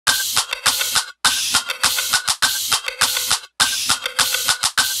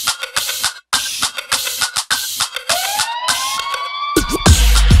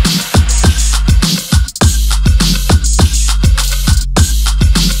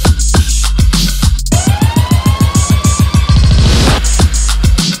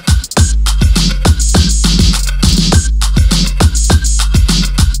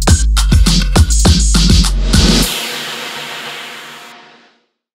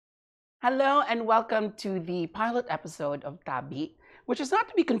Hello and welcome to the pilot episode of Tabî, which is not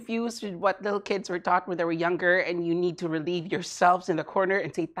to be confused with what little kids were taught when they were younger and you need to relieve yourselves in the corner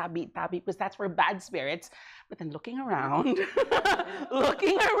and say Tabî, Tabî, because that's for bad spirits. But then looking around,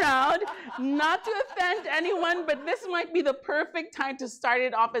 not to offend anyone, but this might be the perfect time to start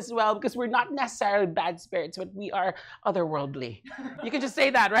it off as well because we're not necessarily bad spirits, but we are otherworldly. You can just say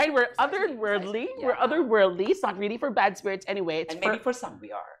that, right? We're otherworldly. Yeah. We're otherworldly. It's not really for bad spirits anyway. It's and maybe for some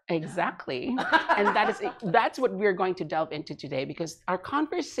we are. Exactly. And that's what we're going to delve into today because our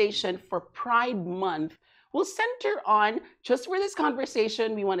conversation for Pride Month will center on, just for this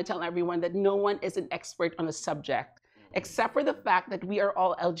conversation, we want to tell everyone that no one is an expert on the subject, except for the fact that we are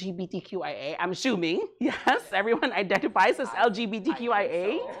all LGBTQIA. I'm assuming, yes, everyone identifies as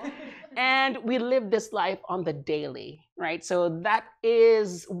LGBTQIA. So. And we live this life on the daily, right? So that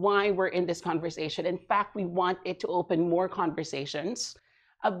is why we're in this conversation. In fact, we want it to open more conversations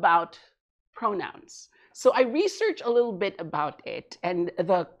about pronouns. So I researched a little bit about it, and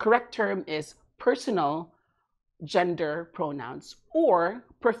the correct term is personal gender pronouns or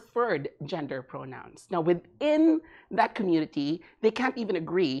preferred gender pronouns. Now, within that community, they can't even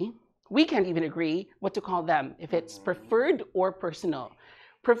agree. We can't even agree what to call them, if it's preferred or personal.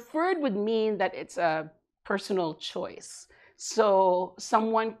 Preferred would mean that it's a personal choice. So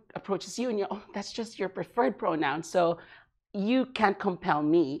someone approaches you and you're, oh, that's just your preferred pronoun. So you can't compel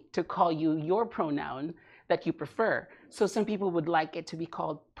me to call you your pronoun that you prefer. So some people would like it to be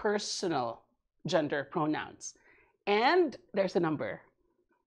called personal gender pronouns. And there's a number.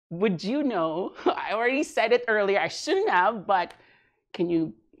 Would you know, I already said it earlier, I shouldn't have, but can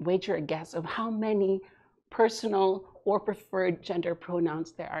you wager a guess of how many personal or preferred gender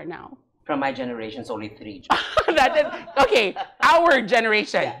pronouns there are now? From my generation, it's only 3. Okay, our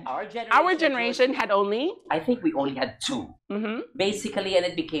generation. Yeah, our generation had only? I think we only had 2. Basically, and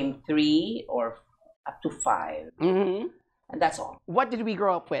it became 3 or up to 5. And that's all. What did we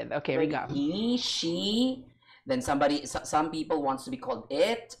grow up with? Okay, like we go. He, she, then some people wants to be called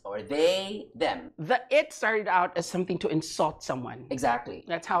it or they, them. The it started out as something to insult someone. Exactly.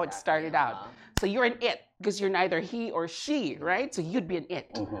 That's how it started out. So you're an it because you're neither he or she, right? So you'd be an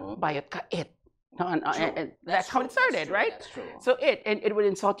it. Bayot ka it. And that's how it started, right? That's true. So it would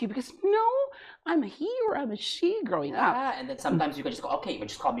insult you because no, I'm a he or I'm a she growing up. And then sometimes you can just go, okay, you can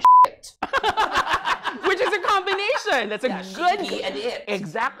just call me shit. Which is a combination. That's a good. He and it.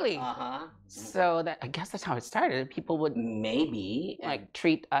 Exactly. So I guess that's how it started. People would maybe like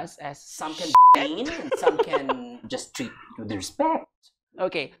treat us as some can mean and some can just treat you with respect.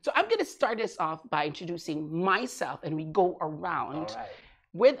 Okay, so I'm gonna start this off by introducing myself, and we go around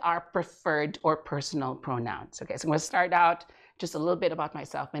with our preferred or personal pronouns. Okay, so I'm gonna start out just a little bit about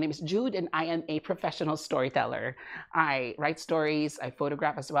myself. My name is Jude, and I am a professional storyteller. I write stories, I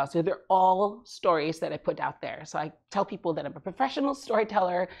photograph as well. So they're all stories that I put out there. So I tell people that I'm a professional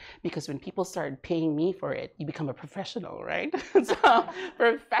storyteller because when people started paying me for it, you become a professional, right? So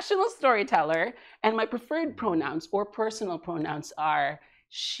professional storyteller, and my preferred pronouns or personal pronouns are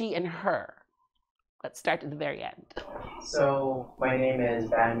she and her. Let's start at the very end. So my name is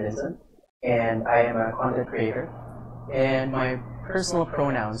Bermudez, and I am a content creator. And my personal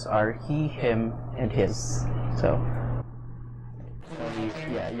pronouns are he, him, and his. So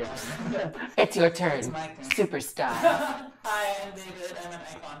yeah. It's your turn, superstar. Hi, I'm David. I'm an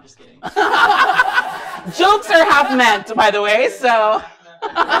icon. Just kidding. Jokes are half meant, by the way, so.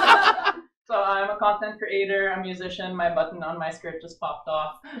 So I'm a content creator, a musician. My button on my skirt just popped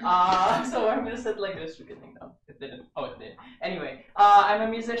off. So I'm gonna sit like this. Good thing though. It didn't. Oh, it did. Anyway, I'm a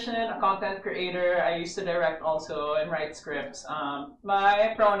musician, a content creator. I used to direct also and write scripts.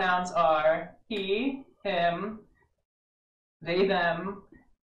 My pronouns are he, him, they, them.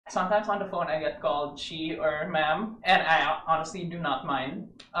 Sometimes on the phone I get called she or ma'am, and I honestly do not mind.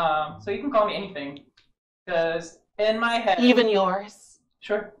 So you can call me anything, because in my head. Even yours.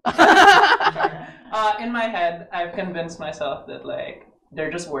 Sure. In my head, I've convinced myself that like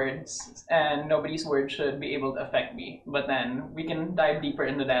they're just words, and nobody's word should be able to affect me. But then we can dive deeper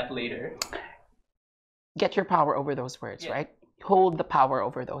into that later. Get your power over those words, right? Hold the power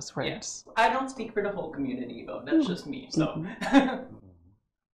over those words. I don't speak for the whole community though. That's just me. So.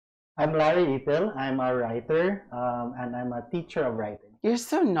 I'm Ypil. I'm a writer, and I'm a teacher of writing. You're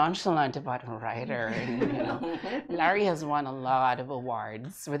so nonchalant about a writer. And, you know, Larry has won a lot of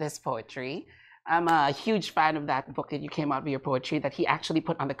awards with his poetry. I'm a huge fan of that book that you came out with your poetry, that he actually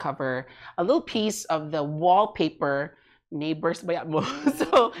put on the cover a little piece of the wallpaper neighbors.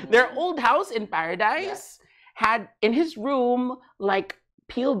 So their old house in Paradise had in his room like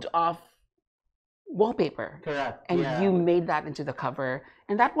peeled off wallpaper. Correct. And yeah. you made that into the cover.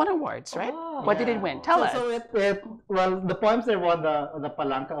 And that won awards, right? Oh, What did it win? Tell us. Well, the poems there won the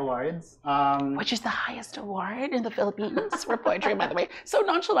Palanca Awards. Which is the highest award in the Philippines for poetry, by the way. So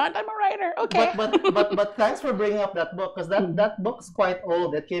nonchalant, I'm a writer. Okay. But thanks for bringing up that book, because that book's quite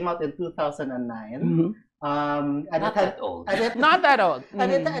old. It came out in 2009. And not that old. Not that old.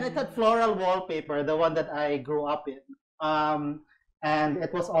 And it had floral wallpaper, the one that I grew up in. And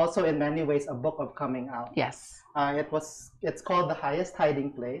it was also in many ways a book of coming out. Yes. It's called The Highest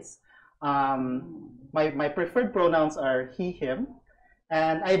Hiding Place. My preferred pronouns are he, him.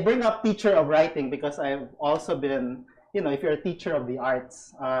 And I bring up teacher of writing because I've also been, if you're a teacher of the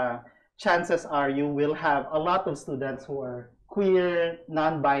arts, chances are you will have a lot of students who are queer,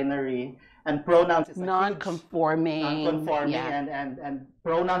 non-binary, and pronouns is non-conforming. And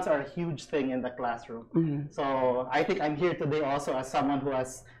pronouns are a huge thing in the classroom. So I think I'm here today also as someone who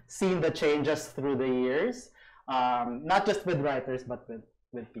has seen the changes through the years, not just with writers, but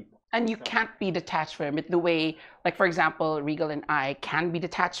with people. And you can't be detached from it the way, like, for example, Regal and I can be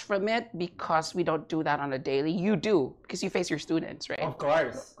detached from it because we don't do that on a daily. You do, because you face your students, right? Of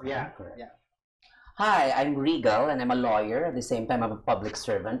course. Yeah. Yeah. Hi, I'm Regal, and I'm a lawyer. At the same time, I'm a public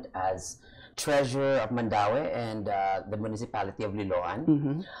servant as treasurer of Mandaue and the municipality of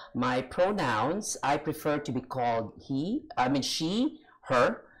Liloan. My pronouns, I prefer to be called she,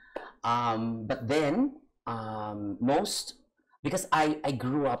 her. But then, because I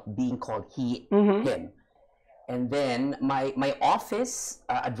grew up being called he, him. And then my office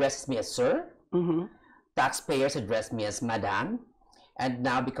addresses me as sir. Taxpayers address me as madam. And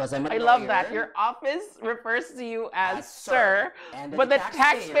now because I'm a lawyer, love that. Your office refers to you as sir, but the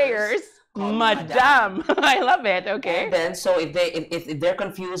taxpayers madam. I love it. Okay. And then so if they're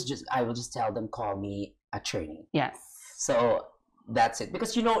confused, I will just tell them, call me attorney. Yes. So that's it.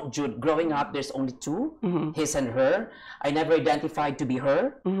 Because Jude, growing up, there's only two, his and her. I never identified to be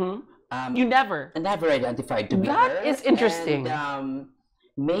her. You never? I never identified to be her. That is interesting. And,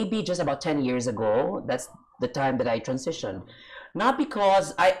 maybe just about 10 years ago, that's the time that I transitioned. Not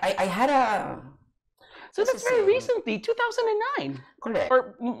because I had a... So that's very recently, 2009. Correct.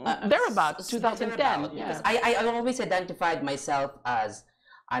 Or thereabouts, 2010. Because I always identified myself as,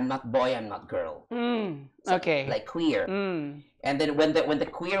 I'm not boy, I'm not girl. So, okay. Like queer. And then when the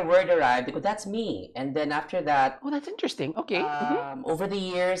queer word arrived, I go, that's me. And then after that... Oh, that's interesting. Okay. Over the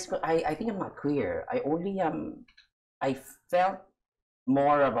years, I think I'm not queer. I only, I felt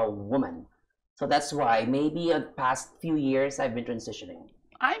more of a woman. So that's why maybe in the past few years, I've been transitioning.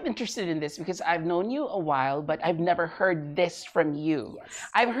 I'm interested in this because I've known you a while, but I've never heard this from you. Yes.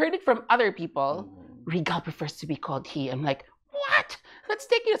 I've heard it from other people. Regal prefers to be called he. I'm like, what? Let's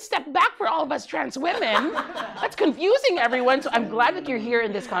take a step back for all of us trans women. That's confusing everyone. So I'm glad that you're here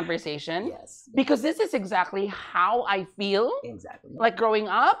in this conversation. Yes. Because this is exactly how I feel. Exactly. Like growing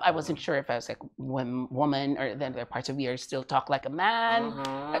up, I wasn't sure if I was like woman or then there are parts of you still talk like a man.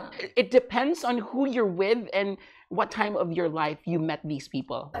 It depends on who you're with and what time of your life you met these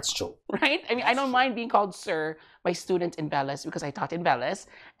people. That's true. Right? I mean, I don't mind being called sir by students in Veles because I taught in Veles.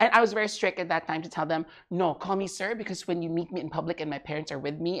 And I was very strict at that time to tell them, no, call me sir because when you meet me in public and my parents are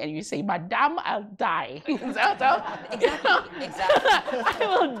with me and you say, madam, I'll die. Exactly. I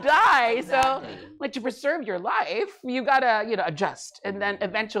will die. Exactly. So, like, to preserve your life, you gotta, adjust. And then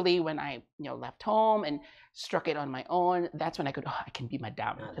eventually when I, left home and struck it on my own, that's when I could, I can be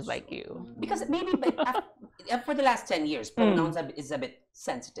madam, just like you. Because maybe for the last 10 years, pronouns is a bit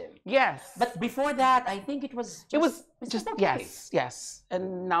sensitive. Yes. But before that, I think it was just okay. Yes.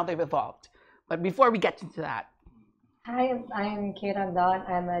 And now they've evolved. But before we get into that. Hi, I'm Keeta PH.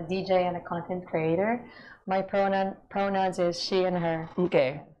 I'm a DJ and a content creator. My pronouns is she and her.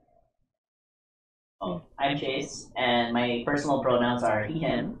 Okay. Oh, I'm Chase, and my personal pronouns are he,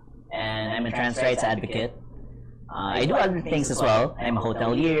 him, and I'm a trans rights advocate. I do other things as well. I'm a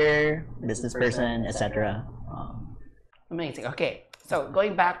hotelier, business person, etc. Amazing. Okay. So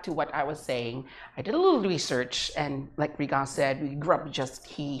going back to what I was saying, I did a little research, and like Regal said, we grew up just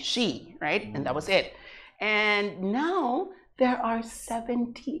he, she, right? And that was it. And now there are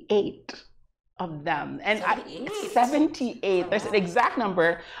 78 of them. And 78. There's an exact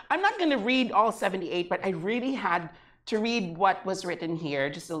number. I'm not going to read all 78, but I really had to read what was written here,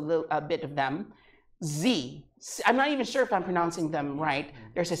 just a bit of them. Z. I'm not even sure if I'm pronouncing them right.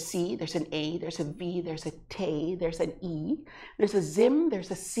 There's a C, there's an A, there's a V, there's a T, there's an E, there's a Zim, there's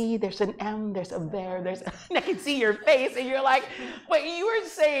a C, there's an M, there's a there, there's a... I can see your face and you're like, but you were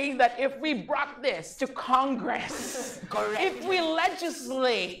saying that if we brought this to Congress, correct, if we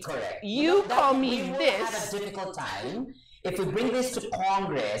legislate, correct, you call me we this. have a difficult time if we bring this to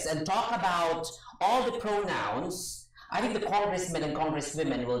Congress and talk about all the pronouns, I think the congressmen and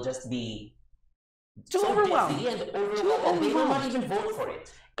congresswomen will just be Too so overwhelmed. busy and overwhelmed, and they will not even vote for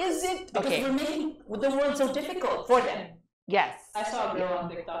it. Is it Because okay? we're making the world so difficult for them. Yes. I saw a girl on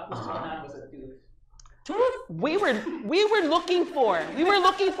TikTok whose pronoun was a tooth. We were looking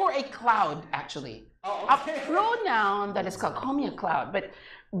for a cloud actually. Oh, A pronoun that is called, call me a cloud. But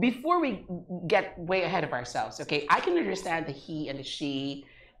before we get way ahead of ourselves, okay, I can understand the he and the she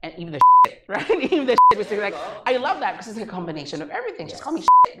and even the shit, right? Even the shit was like, I love that because it's a combination of everything. Just call me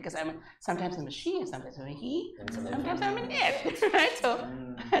shit because sometimes I'm a she and sometimes I'm a he, and sometimes I'm an it, right? So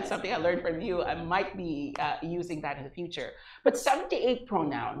that's something I learned from you. I might be using that in the future. But 78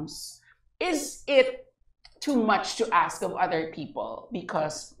 pronouns, is it too much to ask of other people?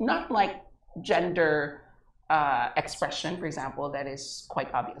 Because not like gender expression, for example, that is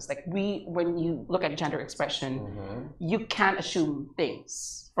quite obvious. Like when you look at gender expression, you can't assume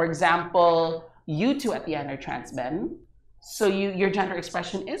things. For example, you two at the end are trans men, so your gender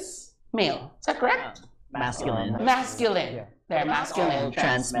expression is male. Is that correct? Masculine. Masculine. Yeah. They're masculine. All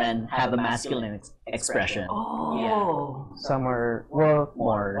trans men have a masculine expression. Oh. Some are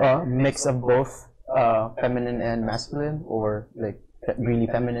More. mix of both feminine and masculine, or like really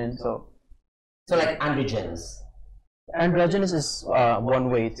feminine. So like androgens. androgynous is one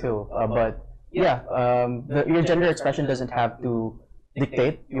way too, but yeah, your gender expression doesn't have to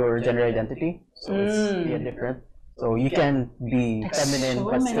dictate your gender identity, so it's different. So you can be feminine,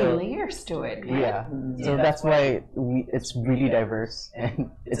 So but many still, layers to it. Right? yeah. So that's why it's really diverse and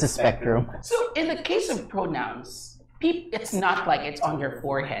it's a spectrum. So in the case of pronouns, it's not like it's on your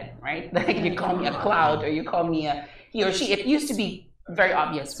forehead, right? Like you call me a cloud or you call me a he or she. It used to be very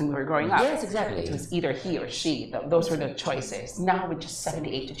obvious when we were growing up. Yes, exactly. It was either he or she. Those were the choices. Now with just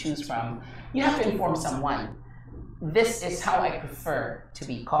 78 to choose from, you have to inform someone. This is how I prefer to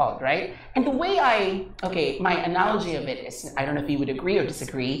be called, right? And the way my analogy of it is, I don't know if you would agree or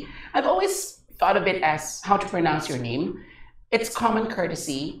disagree, I've always thought of it as how to pronounce your name. It's common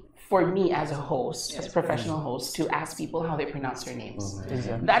courtesy for me as a host, as a professional host, to ask people how they pronounce their names.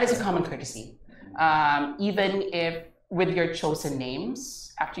 That is a common courtesy. Even if with your chosen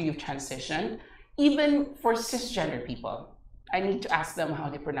names, after you've transitioned, even for cisgender people, I need to ask them how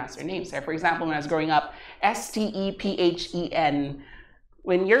they pronounce their names. So for example, when I was growing up, Stephen.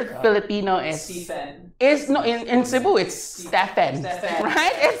 When you're Filipino, in Cebu, it's Stephen,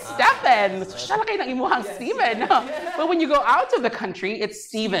 right? It's Stephen. Siya lang kayo ng imuhang Stephen. But when you go out of the country, it's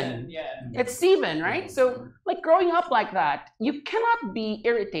Steven. It's Steven, right? So like growing up like that, you cannot be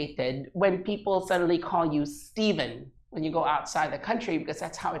irritated when people suddenly call you Steven when you go outside the country, because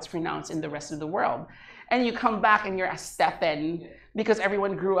that's how it's pronounced in the rest of the world. And you come back and you're a Stephen because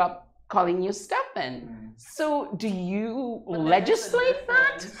everyone grew up calling you Stephen. So do you legislate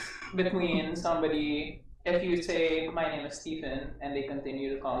that? Between somebody, if you say, my name is Stephen, and they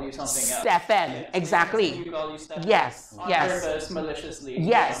continue to call you something else. Stephen, exactly. You call you Stephen. Yes, On yes. purpose, maliciously.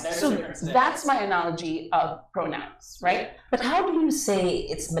 Yes, There's a so difference there. that's my analogy of pronouns, right? But how do you say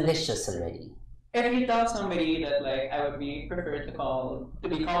it's malicious already? If you tell somebody that like I would be preferred to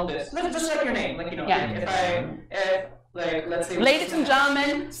be called this, just like your name, like Yeah. if like let's say Ladies and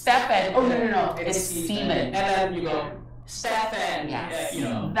gentlemen, Stephen. Oh no, it's Steven. and then you go Stephen. Yes.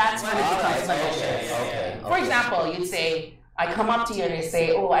 That's when it becomes malicious. For example, you'd say, I come up to you and I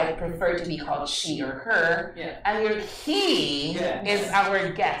say, oh, I prefer to be called she or her, and your he is our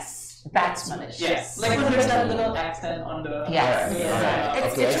guest. That's malicious. Yes. Like when there's that little accent on the Yes.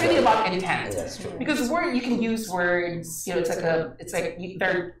 It's really about intent. That's true. Because you can use words, it's like there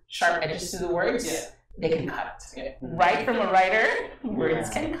are sharp edges to the words. Yeah. They can cut. Yeah. Right from a writer, words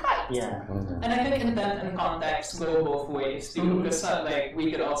can cut. Yeah. And I think intent and context go both ways too. Because like we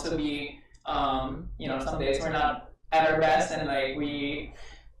could also be, some days we're not at our best and like we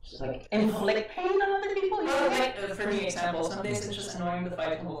just like Inflict pain on other people. for me, example, some days it's just annoying to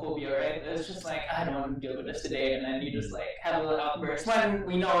fight homophobia, right? It's just like I don't want to deal with this today, and then you just like have a little outburst when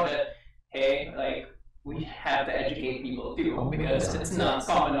we know that hey, like we have to educate people too because it's not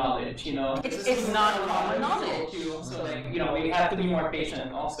common knowledge, It's not common knowledge. too. So like we have to be more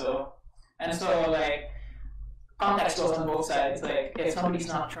patient also, and so like context goes on both sides. Like if somebody's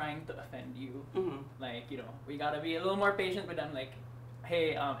not trying to offend you, like we gotta be a little more patient with them. Like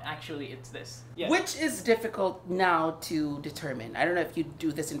hey, actually it's this. Yeah. Which is difficult now to determine. I don't know if you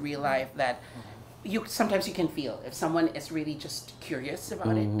do this in real life, that sometimes you can feel if someone is really just curious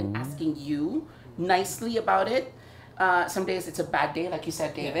about it and asking you nicely about it. some days it's a bad day, like you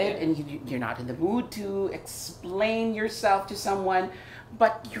said, David, and you're not in the mood to explain yourself to someone.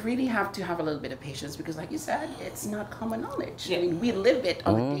 But you really have to have a little bit of patience because, like you said, it's not common knowledge. I mean, we live it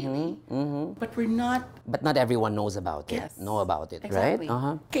on a daily, but we're not. But not everyone knows about it. Yes. Know about it, Exactly.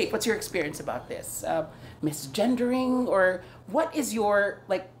 right? Kate, what's your experience about this? Misgendering, or what is your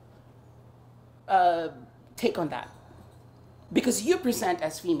take on that? Because you present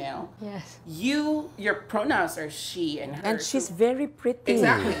as female. Yes. Your pronouns are she and her. And she's very pretty.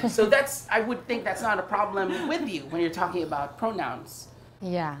 Exactly. So I would think that's not a problem with you when you're talking about pronouns.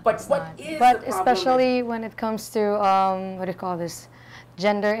 Yeah. But it's what not. is But the problem especially when it comes to what do you call this,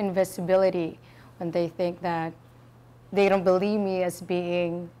 gender invisibility, when they think that they don't believe me as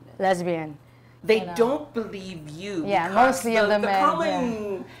being lesbian. They don't believe you. Yeah, because mostly of the the men,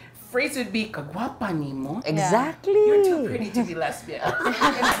 common phrase would be "kagwapa ni mo." Exactly. You're too pretty to be lesbian.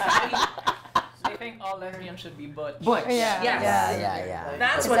 They think all lesbians should be butch. Butch. Yeah. Yes. Yeah.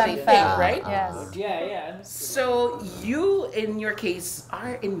 That's It's what they unfair. think, right? Yes. Yeah. So you, in your case,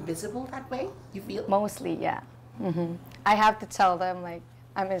 are invisible that way? You feel? Mostly, yeah. I have to tell them like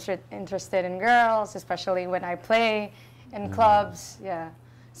I'm interested in girls, especially when I play in clubs. Yeah.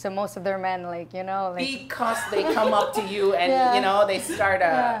 So most of their men, Because they come up to you and they start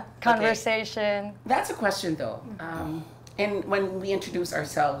a conversation. Okay. That's a question though. And when we introduce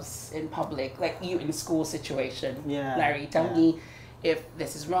ourselves in public, like you in school situation, Larry, tell me if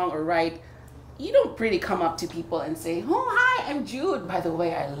this is wrong or right. You don't really come up to people and say, "Oh, hi, I'm Jude. By the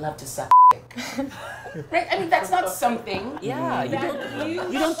way, I love to suck dick." Right? I mean, that's not something. Yeah,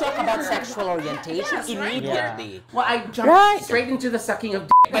 you don't talk about sexual orientation immediately. Well, I jumped straight into the sucking of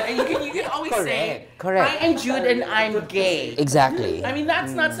dick, but you can always say, Correct. "I am Jude and I'm gay." Exactly. I mean,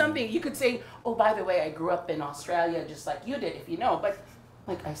 that's not something you could say. Oh, by the way, I grew up in Australia, just like you did, if you know. But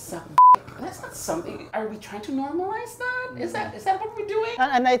I suck dick. That's not something. Are we trying to normalize that? Is that what we're doing?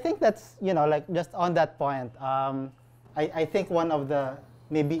 And I think that's, just on that point, I think one of the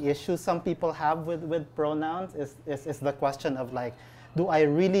maybe issues some people have with pronouns is the question of do I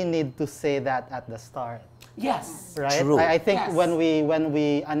really need to say that at the start? Yes. Right? True. I think Yes. when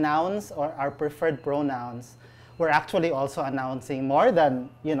we announce our preferred pronouns, we're actually also announcing more than,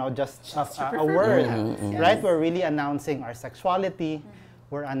 just a word, right? We're really announcing our sexuality.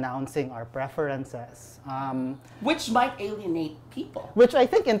 We're announcing our preferences. Which might alienate people. Which I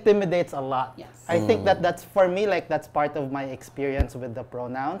think intimidates a lot. Yes. I think that's, for me, that's part of my experience with the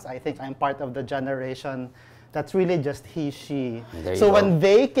pronouns. I think I'm part of the generation that's really just he, she. There you So go. when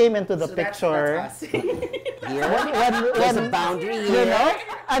they came into the So picture, that's us. Here, there's a boundary here.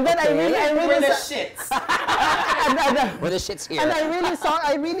 and then I We're really the saw, shits. Where the shit's here. and I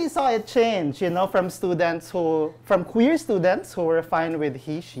really saw it change, from queer students who were fine with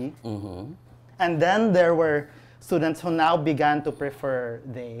he, she. And then there were students who now began to prefer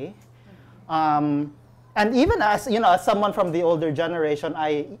they. And even as someone from the older generation,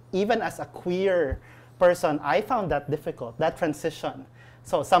 even as a queer person, I found that difficult, that transition.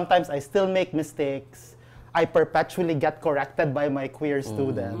 So sometimes I still make mistakes. I perpetually get corrected by my queer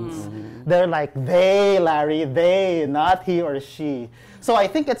students. They're like, they, Larry, they, not he or she. So I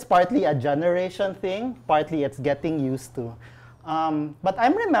think it's partly a generation thing, partly it's getting used to. But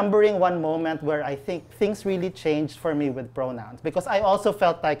I'm remembering one moment where I think things really changed for me with pronouns, because I also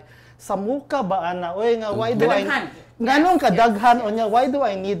felt like, samuka ba ana? Oy nga, why do I... Ganong kadaghan o niya, why do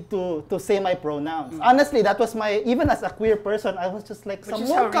I need to say my pronouns? Honestly, that was even as a queer person, I was just like, Which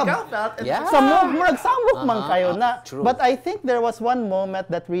is how samuka. Regal felt. Yeah. Samuk man kayo na. True. But I think there was one moment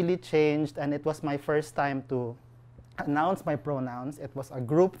that really changed, and it was my first time to announce my pronouns. It was a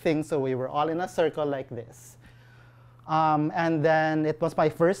group thing, so we were all in a circle like this. And then it was my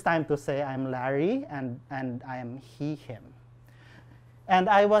first time to say I'm Larry and I am he, him. And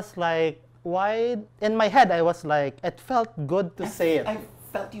I was like, why? In my head, I was like, it felt good to say it. I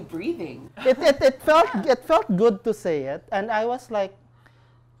felt you breathing. It felt good to say it, and I was like,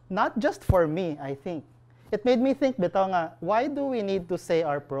 not just for me, I think. It made me think, bitaw nga, why do we need to say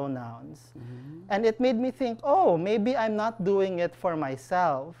our pronouns? And it made me think, oh, maybe I'm not doing it for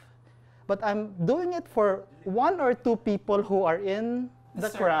myself, but I'm doing it for one or two people who are in the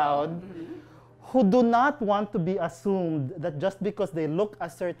crowd who do not want to be assumed that just because they look a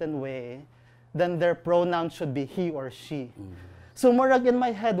certain way, then their pronoun should be he or she. So murag in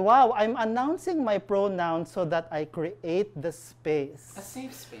my head, wow, I'm announcing my pronouns so that I create the space A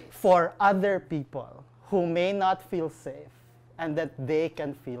safe space. for other people who may not feel safe, and that they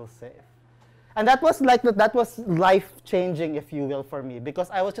can feel safe. And that was life-changing, if you will, for me, because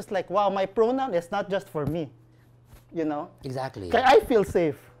I was just like, wow, my pronoun is not just for me. you know? Exactly. Kaya I feel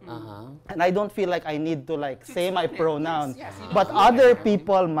safe. Uh-huh. And I don't feel like I need to like say my pronouns. Yes, you But don't. other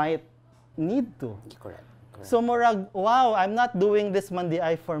people might need to. Correct. So murag, wow, I'm not doing this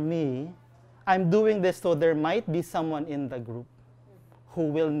mandiay for me. I'm doing this so there might be someone in the group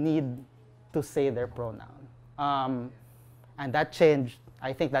who will need to say their pronoun. And that changed,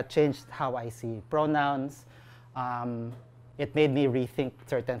 I think that changed how I see pronouns. It made me rethink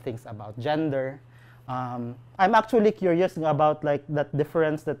certain things about gender. I'm actually curious about like that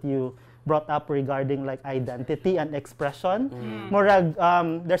difference that you brought up regarding like identity and expression. Murag,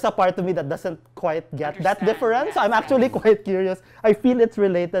 there's a part of me that doesn't quite get that Understand, difference. yes, So I'm actually quite curious. I feel it's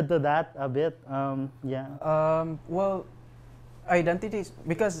related to that a bit. Yeah. Well, identities,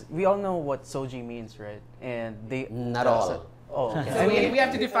 because we all know what soji means, right? And they Not all. Oh, okay. So we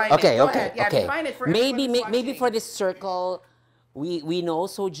have to define Okay, it. Go okay, ahead. Yeah, okay. define it for maybe everyone who's maybe for watching. this circle, we know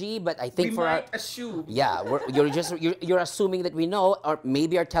soji, but I think We for might assume. you're assuming that we know, or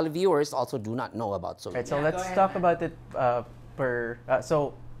maybe our televiewers also do not know about soji. Right, so Yeah, let's go ahead. talk about it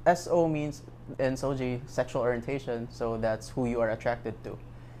so SO means in soji sexual orientation, so that's who you are attracted to.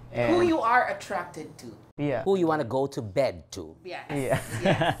 And Who you are attracted to. yeah. Who you want to go to bed to. Yes. Yeah.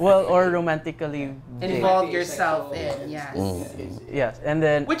 Yes. Well, or romantically Involve Be yourself asexual. in, yes. yes, and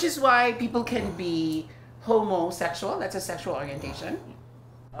then Which is why people can be homosexual. That's a sexual orientation.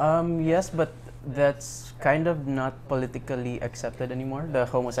 yes, but that's kind of not politically accepted anymore, the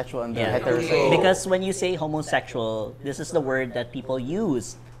homosexual and the Yeah. heterosexual. Because when you say homosexual, this is the word that people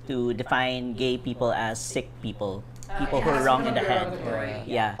use to define gay people as sick people. People who are wrong in the head.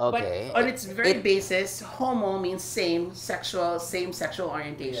 Yeah. Okay. But on its very basis, homo means same sexual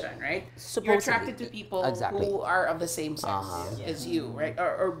orientation, right? You're attracted to Supposedly. people Exactly. who are of the same sex as you, right?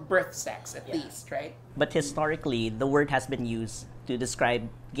 Or birth sex at least, right? But historically, the word has been used to describe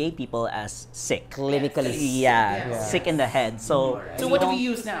gay people as sick. Clinically. Yeah, Yeah. sick in the head. So, So what do we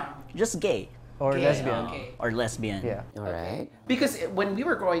use now? just gay or Gay, lesbian. okay. or lesbian. Yeah. All right. Because when we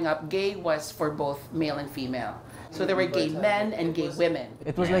were growing up, gay was for both male and female. So there were gay men and gay women.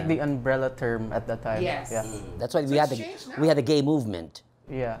 It was like the umbrella term at that time. Yes. Yeah. That's why So it's changed now. we had a gay movement.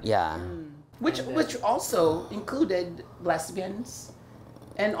 Yeah. Yeah. Which also included lesbians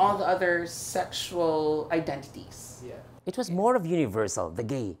and all the other sexual identities. It was more of universal, the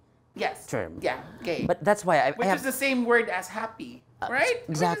gay Yes. term. Yeah, gay. But that's why I Which have is the same word as happy, right?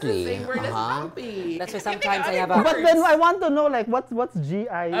 exactly. Which is the same word as Uh-huh. happy. That's why Give me sometimes I other have a- But words. then I want to know like what's GIE?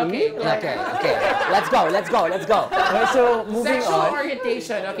 Okay, Like, Okay. Let's go. Right, so moving Sexual on,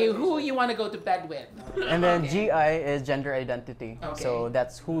 orientation. Okay, who you want to go to bed with? and then GI is gender identity. Okay. So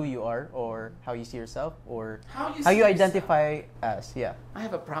that's who you are, or how you see yourself, or How you how see you yourself. identify as. Yeah. I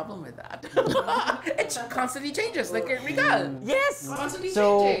have a problem with that. It constantly changes, like a Regal. Yes. Constantly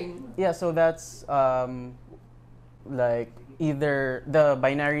So changing. yeah, so that's like either the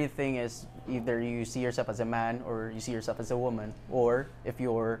binary thing is either you see yourself as a man or you see yourself as a woman, or if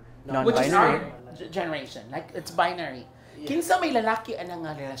you're Which is our non-binary. generation. Like, it's binary. Kinsa may lalaki ang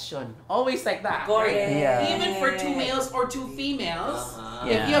nga relasyon. Always like that. Correct. Right? Yeah. Even for two males or two females,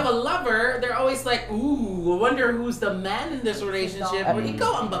 if Yeah. you have a lover, they're always like, ooh, I wonder who's the man in this relationship. Or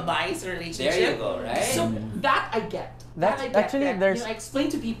ikaw ang babae sa relationship. go, right? So that I get. That I get. Actually, that. there's- I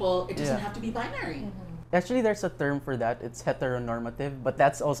explain to people it doesn't Yeah. have to be binary. Actually, there's a term for that. It's heteronormative, but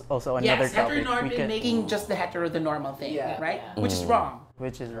that's also another Yes, topic. heteronormative making just the hetero the normal thing, right? Which is wrong.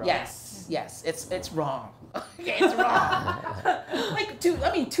 which is wrong. Yes, it's wrong. Okay, it's wrong. Like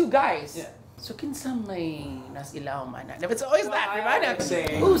two guys. Yeah. So kinsam may nas ilaw man. It's always that, I right? always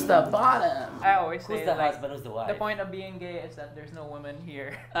say- Who's the bottom? I always say like, who's the wife? the point of being gay is that there's no women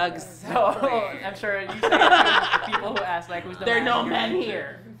here. Exactly. So I'm sure you say it to people who ask like, who's the There are man no men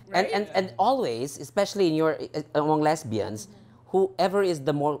here. And always, especially in your among lesbians, whoever is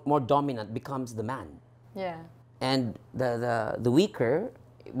the more dominant becomes the man, Yeah. and the weaker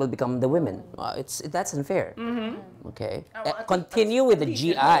will become the women. That's unfair. Okay. Continue with the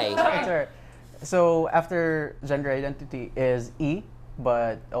GI. That's right. So after gender identity is E,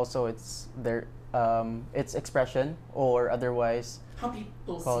 but also it's expression, or otherwise How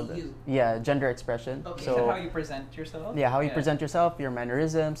people called see you. gender expression. Okay. So how you present yourself. yeah, how you present yourself, your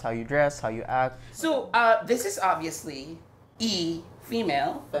mannerisms, how you dress, how you act. So this is obviously E,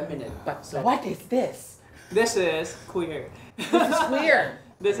 female. Feminine. But what is this? This is queer. This is queer.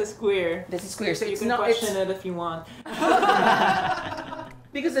 This is queer. This is queer. So You it's can not. question it if you want.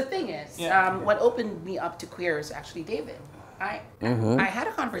 Because the thing is, Yeah. what opened me up to queer is actually David. I had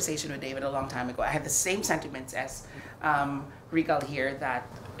a conversation with David a long time ago. I had the same sentiments as Regal here, that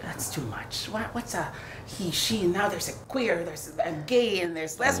that's too much. What's a he, she, and now there's a queer, there's a gay, and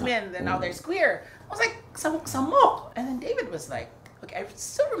there's lesbian, and now there's queer. I was like, samok. And then David was like, okay, I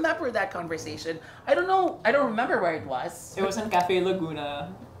still remember that conversation. I don't remember where it was. It was in Cafe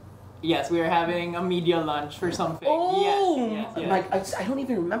Laguna. Yes, we were having a media lunch for something. Oh, yes. like I don't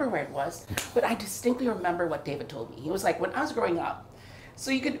even remember where it was, but I distinctly remember what David told me. He was like, when I was growing up, so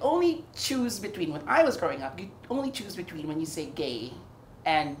you could only choose between, when I was growing up, you only choose between when you say gay,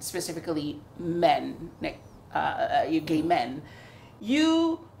 and specifically men, you gay men,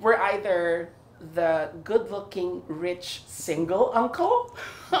 you were either the good-looking, rich, single uncle,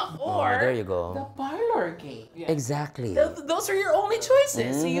 or there you go. the parlor gay. Yeah. Exactly. Those are your only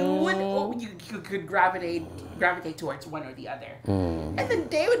choices. So you would you could gravitate towards one or the other. And then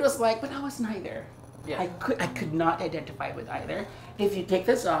David was like, but I was neither. Yeah. I could not identify with either. If you take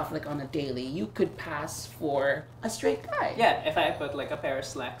this off like on a daily, you could pass for a straight guy. Yeah, if I put like a pair of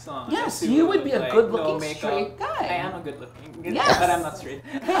slacks on. Yes, a you suit, would be a like, good-looking no makeup. straight guy. I am a good-looking, Yes. but I'm not straight.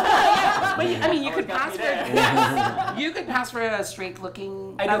 But you could got pass me for there. you could pass for a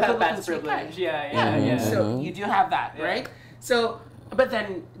straight-looking. I do have good-looking past straight guy. privilege. Yeah. So you do have that, Yeah. right? So, but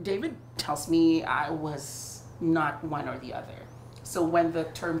then David tells me I was not one or the other. So when the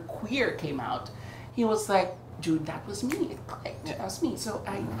term queer came out, he was like, Jude, that was me. It clicked. That was me. So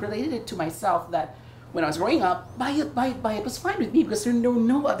I related it to myself that when I was growing up, bayot was fine with me because there were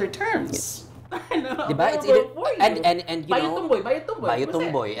no other terms. Diba? It's either, and you know, bayot tumboy. bayot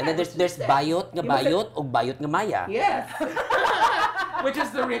tumboy. And then there's bayot nga bayot o bayot nga maya. Yes. Which is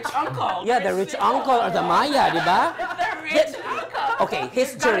the rich uncle. Yeah, the rich uncle or the maya, di ba? The rich uncle. Okay,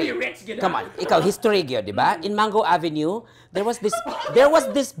 history. Gotta be rich, you know? Come on, ikaw history gyud, di ba? In Mango Avenue, there was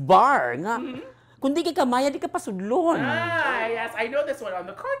this bar nga. Kung di ka maya, di ka pasudlon. Yes, I know this one on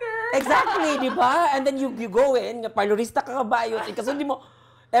the corner. Exactly, di ba? And then you go in, nga parlorista ka kabayot, ikasundi mo,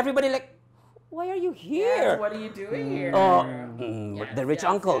 everybody like, why are you here? Yes, what are you doing here? The rich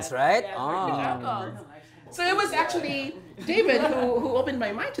uncles, right? Yes, rich uncles. So it was actually David who opened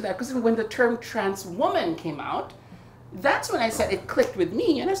my mind to that, because when the term trans woman came out, that's when I said it clicked with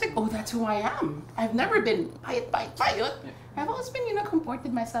me, and I was like, oh, that's who I am. I've never been bayot. I've always been,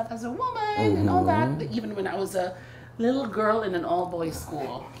 comported myself as a woman and all that. Even when I was a little girl in an all-boys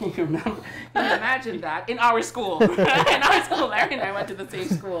school. Can you remember? Can you imagine that? In our school. Larry and I went to the same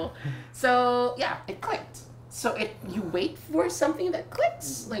school. So, yeah, it clicked. So you wait for something that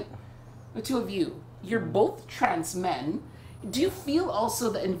clicks. Like, the two of you, you're both trans men. Do you feel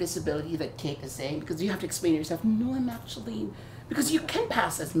also the invisibility that Kate is saying? Because you have to explain to yourself, no, I'm actually... Because you can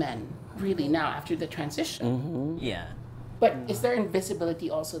pass as men, really, now, after the transition. Yeah. But is there invisibility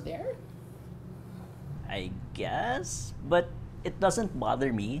also there? I guess, but it doesn't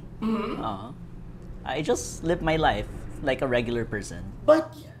bother me. I just live my life like a regular person.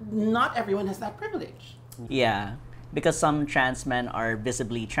 But not everyone has that privilege. Yeah, because some trans men are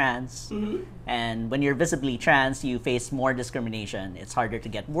visibly trans, and when you're visibly trans, you face more discrimination. It's harder to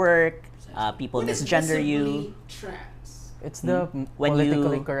get work. People What is misgender you. visibly trans? It's the When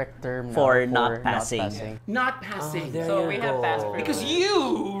politically you- correct term now for not passing. Not passing. there So you we have go. past privilege. because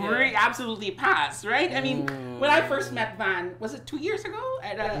you absolutely passed, right? I mean, when I first met Van, was it 2 years ago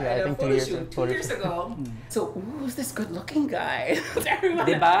at I a think 2 photo years shoot? ago. 2 years ago. So who's this good-looking guy? Everyone,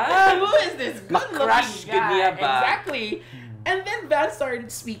 Diba? Who is this good-looking Makrush gid guy? niya ba? Exactly. And then Van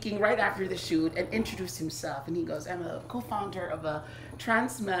started speaking right after the shoot and introduced himself. And he goes, I'm a co-founder of a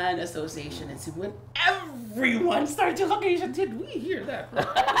Trans Man Association. And so when everyone started to look at each other, did we hear that?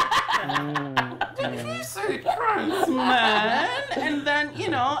 Did he say trans man? And then,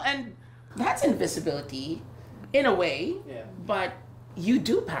 and that's invisibility in a way. Yeah. But you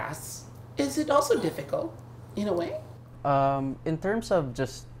do pass. Is it also difficult in a way? In terms of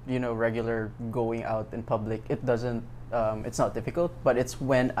just regular going out in public, it doesn't. It's not difficult, but it's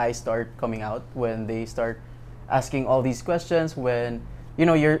when I start coming out, when they start asking all these questions, when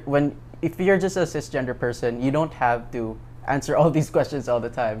if you're just a cisgender person, you don't have to answer all these questions all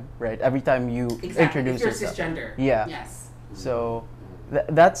the time, right? Every time you introduce If you're yourself. cisgender. Yeah. Yes. So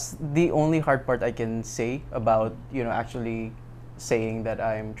that's the only hard part I can say about actually saying that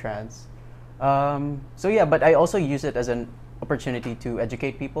I'm trans. So yeah, but I also use it as an opportunity to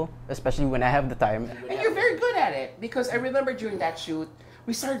educate people, especially when I have the time. And you're very good at it, because I remember during that shoot,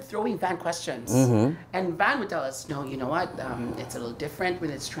 we started throwing Van questions. And Van would tell us, no, you know what, it's a little different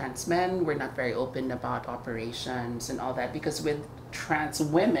when it's trans men. We're not very open about operations and all that, because with trans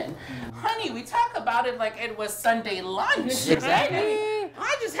women, honey, we talk about it like it was Sunday lunch. Exactly. Right?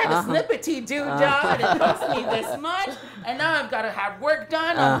 I just had a snippety due job and it cost me this much, and now I've got to have work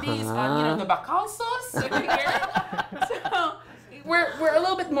done on these, the Bacalsos over here. So we're a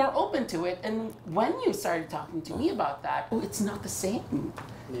little bit more open to it. And when you started talking to me about that, it's not the same.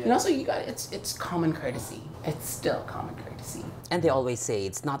 Yeah. So you got it's common courtesy. It's still common courtesy. And they always say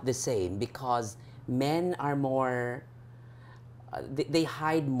it's not the same because men are more. They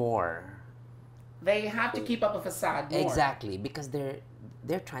hide more. They have to keep up a facade more. Exactly, because they're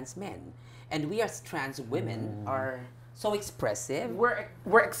trans men, and we as trans women are so expressive. We're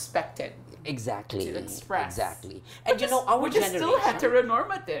expected. Exactly. To express. Exactly. And our which is still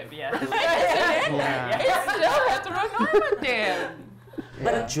heteronormative. Yeah. It's still heteronormative.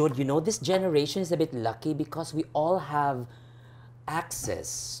 But Jude, this generation is a bit lucky because we all have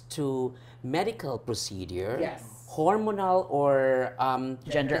access to medical procedure. Yes. Hormonal or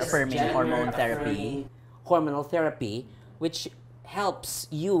Gender-affirming hormone therapy. Hormonal therapy, which helps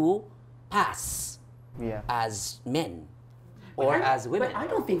you pass as men or as women. But I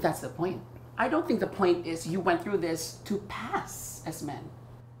don't think that's the point. I don't think the point is you went through this to pass as men.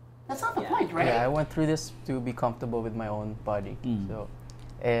 That's not the point, right? Yeah, I went through this to be comfortable with my own body. So,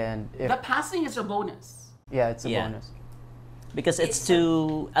 and the passing is a bonus. Yeah, it's a bonus. Because it's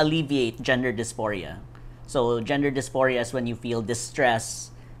to alleviate gender dysphoria. So gender dysphoria is when you feel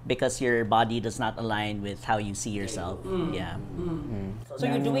distress because your body does not align with how you see yourself. Yeah. So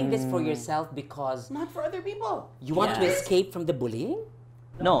you're doing this for yourself because not for other people. You want to escape from the bullying?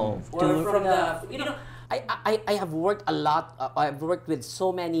 No. Or from the I have worked a lot. I've worked with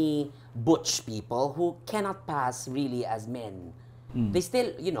so many butch people who cannot pass really as men. They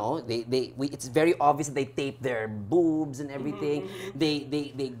still, it's very obvious that they tape their boobs and everything.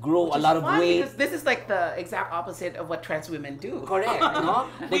 They grow a lot of weight. Because this is like the exact opposite of what trans women do. Correct, no?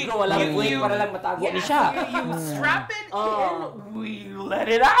 They grow a lot of weight para lang matago ni siya. You strap it in, we let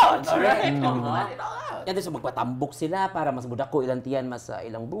it out. Correct. We let it all out. And then so magpatambok sila para mas mudako ilang tiyan, mas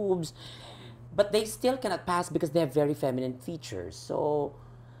ilang boobs. But they still cannot pass because they have very feminine features. So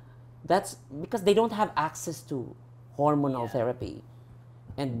that's because they don't have access to hormonal therapy.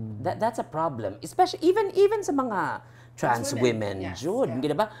 And that's a problem. Especially, even sa mga trans women, Jude. Hindi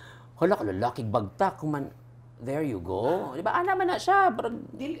na ba? Hala ka, lalaking bagtak. There you go. Di ba? Naman na siya.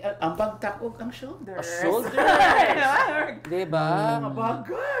 Ang bagtak o ang shoulders. Di ba? Mga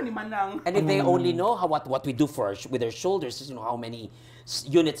baga, ni Manang. And if they only know what we do with their shoulders, how many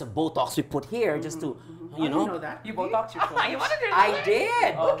units of Botox we put here just to, I didn't know that. You Botox your shoulders? You wanted to I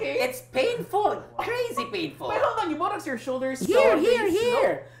did. Okay. It's painful. Crazy painful. Wait, hold on. You Botox your shoulders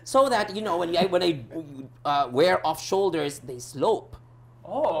here. So that, when I wear off shoulders, they slope.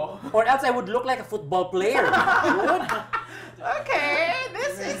 Oh. Or else I would look like a football player. Okay,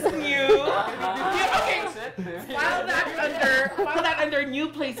 this is new. Okay, file that under new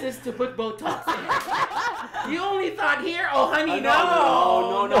places to put Botox in. You only thought here? Oh, honey,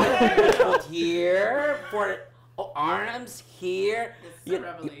 no. Put here for arms here. It's a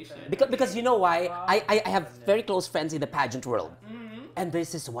revelation. Because you know why? I have very close friends in the pageant world, and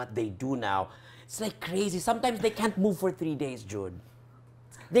this is what they do now. It's like crazy. Sometimes they can't move for 3 days, Jude.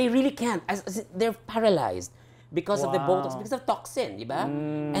 They really can't. They're paralyzed because of the Botox, because of toxin, diba?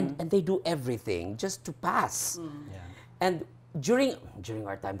 And they do everything just to pass. And during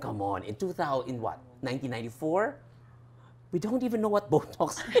our time, come on, in 1994, we don't even know what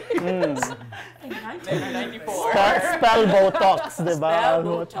Botox is. In 1994. Spell Botox, diba? Spell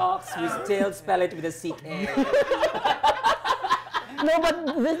Botox, we still spell it with a CK. No, but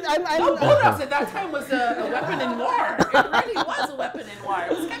Botox at that time was a weapon in war. It really was a weapon in war.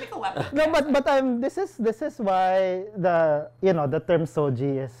 It was a chemical weapon. No, but this is why the term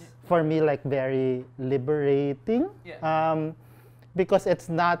soji is for me like very liberating. Yeah. Because it's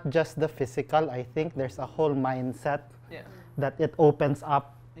not just the physical. I think there's a whole mindset that it opens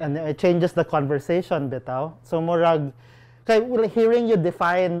up and it changes the conversation bitaw. So murag hearing you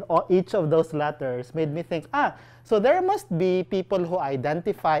define each of those letters made me think, so there must be people who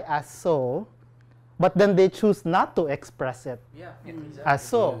identify as so, but then they choose not to express it as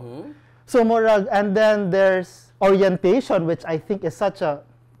so. So murag, and then there's orientation, which I think is such a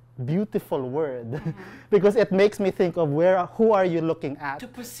beautiful word because it makes me think of who are you looking at? To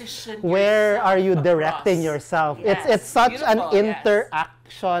position where yourself are you across. Directing yourself? Yes, It's such an beautiful,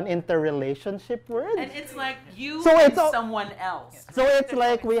 interrelationship word. And it's like you So and it's someone else. So it's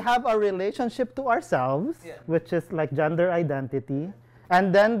like we have a relationship to ourselves, which is like gender identity.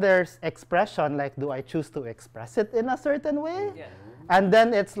 And then there's expression, like do I choose to express it in a certain way? And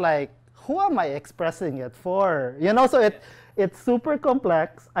then it's like, who am I expressing it for? So it's super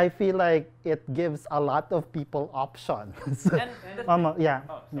complex. I feel like it gives a lot of people options. Yeah.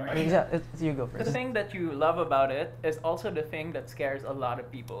 Oh, sorry. You go first. The thing that you love about it is also the thing that scares a lot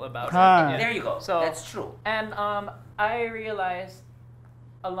of people about it. Huh. There you go. So That's true. And I realized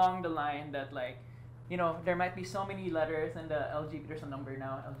along the line that like, you know, there might be so many letters in the there's a number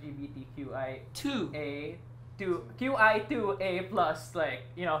now, LGBTQI2A to QI2A plus, like,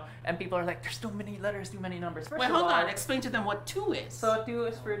 you know, and people are like, there's too many letters, too many numbers. Wait, hold on. Explain to them what 2 is. So 2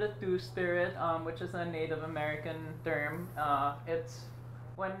 is for the two spirit, which is a Native American term. It's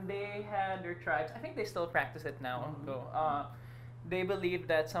when they had their tribes. I think they still practice it now. So they believed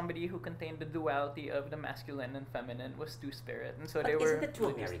that somebody who contained the duality of the masculine and feminine was two spirit, and so But they were. isn't it too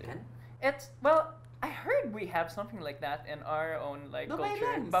American? It's well. I heard we have something like that in our own like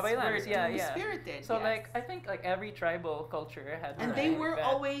culture. Babaylans, yeah. Spirited. So like I think like every tribal culture had. And they were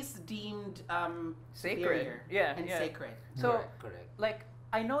always deemed sacred. superior and sacred. So Correct. like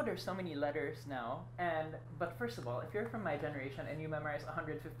I know there's so many letters now, but first of all, if you're from my generation and you memorize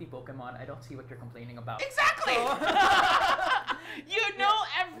 150 Pokemon, I don't see what you're complaining about. Exactly. You know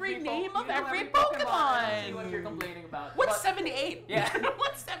every name of every Pokemon. I don't see what you're complaining about. What's But- 78? Yeah.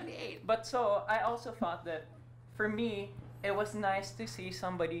 What's 78? But so I also thought that for me, it was nice to see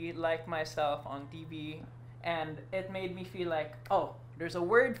somebody like myself on TV, and it made me feel like, oh, there's a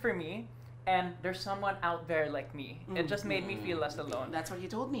word for me, and there's someone out there like me. It just made me feel less alone. That's what you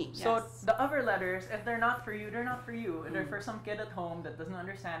told me. So Yes. the other letters, if they're not for you, they're not for you. They're for some kid at home that doesn't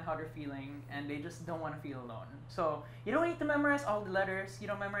understand how they're feeling, and they just don't want to feel alone. So you don't need to memorize all the letters. You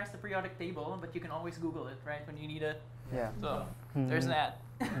don't memorize the periodic table, but you can always Google it, right, when you need it. Yeah. So there's that.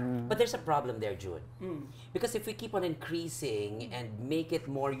 But there's a problem there, Jude. Mm. Because if we keep on increasing and make it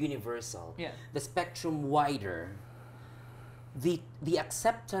more universal, Yeah. the spectrum wider, the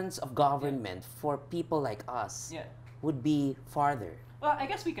acceptance of government for people like us Yeah. would be farther. Well, I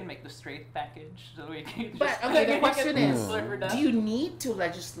guess we can make the straight package so we can. But just okay, the make question it is, simpler for them. do you need to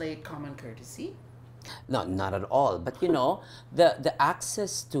legislate common courtesy? No, not at all. But you know, the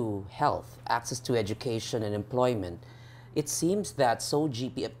access to health, access to education and employment, it seems that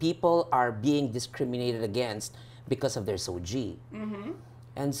people are being discriminated against because of their SOG. Mm-hmm.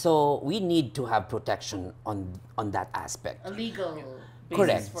 And so we need to have protection on that aspect. A legal basis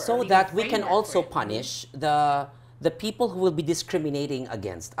Correct. for a So legal that we can framework also for it. punish the people who will be discriminating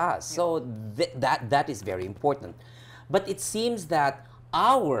against us. So that is very important. But it seems that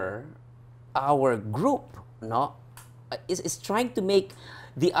our group is trying to make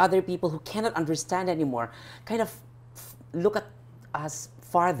the other people who cannot understand anymore kind of look at us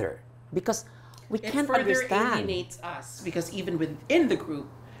farther, because we It can't further understand. alienates us because even within the group,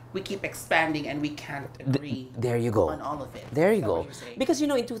 we keep expanding and we can't agree There you go. on all of it. There Is you that go. what you're saying? Because you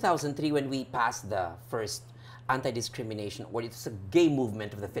know, in 2003, when we passed the first anti-discrimination, or it's a gay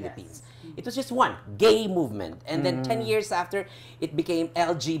movement of the Philippines, it was just one gay movement, and then 10 years after, it became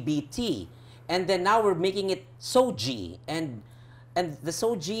LGBT, and then now we're making it SOG, and the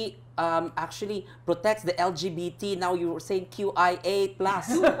SOG actually protects the LGBT. Now you're saying QIA plus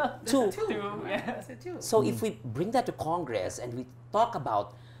two. Yeah. So if we bring that to Congress and we talk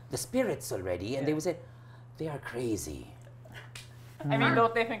about the spirits already, and they would say they are crazy. I mean,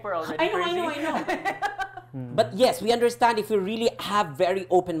 don't they think we're already I crazy? know. But yes, we understand if we really have very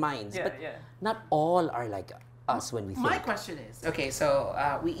open minds. Yeah, but yeah. not all are like us when we My think. question is, okay, so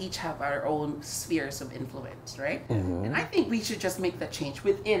we each have our own spheres of influence, right? And I think we should just make that change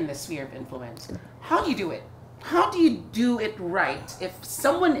within the sphere of influence. How do you do it? How do you do it right if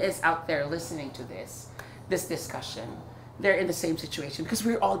someone is out there listening to this discussion? They're in the same situation because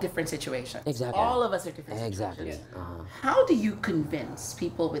we're all different situations. Exactly. All of us are different Exactly. situations. How do you convince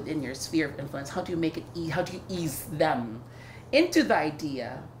people within your sphere of influence? How do you make it? How do you ease them into the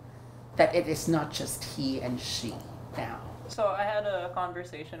idea that it is not just he and she now? So I had a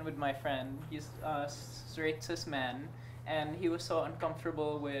conversation with my friend. He's a straight cis man, and he was so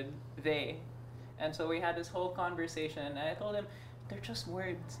uncomfortable with they. And so we had this whole conversation, and I told him, they're just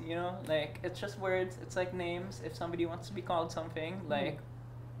words, you know? Like, it's just words. It's like names. If somebody wants to be called something, like,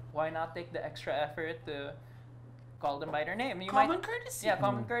 why not take the extra effort to call them by their name? Common courtesy. Yeah,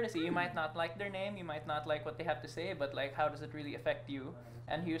 common courtesy. You might not like their name, you might not like what they have to say, but like, how does it really affect you?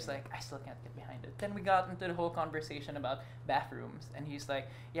 And he was like, I still can't get behind it. Then we got into the whole conversation about bathrooms, and he's like,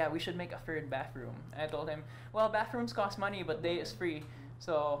 yeah, we should make a third bathroom. And I told him, well, bathrooms cost money, but day is free.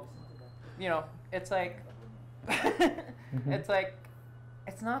 So, you know, it's like, it's like,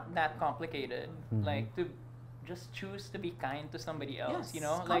 it's not that complicated. Like, to just choose to be kind to somebody else, Yes, you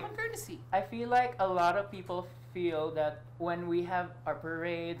know? common Like, courtesy. I feel like a lot of people feel that when we have our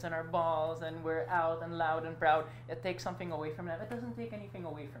parades and our balls and we're out and loud and proud, it takes something away from them. It doesn't take anything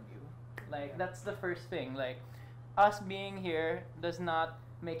away from you. Like, that's the first thing. Like, us being here does not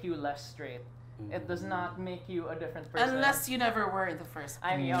make you less straight. It does not make you a different person. Unless you never were in the first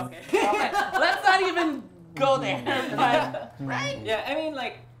place. I mean, okay. Okay, let's not even go there. But, right? Yeah, I mean,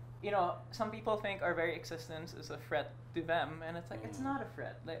 like, you know, some people think our very existence is a threat to them, and it's like, it's not a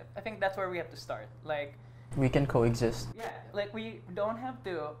threat. Like, I think that's where we have to start. Like, We can coexist. yeah, like, we don't have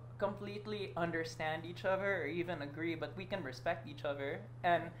to completely understand each other or even agree, but we can respect each other,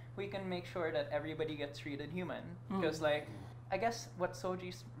 and we can make sure that everybody gets treated human. Because, like, I guess what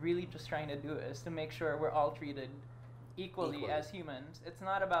Soji's really just trying to do is to make sure we're all treated equally as humans. It's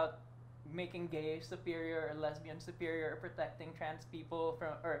not about making gay superior or lesbian superior or protecting trans people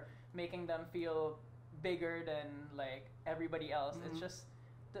from or making them feel bigger than like everybody else. It's just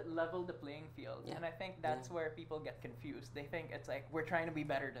to level the playing field. And I think that's where people get confused. They think it's like we're trying to be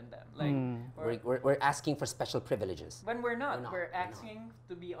better than them. Like We're asking for special privileges. when we're not. not, We're we're not. asking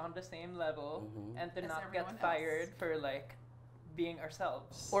to be on the same level and to As not everyone get fired for like being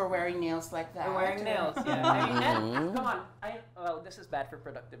ourselves. Or wearing nails like that. Or wearing nails, yeah. I mean, and, come on. Well, this is bad for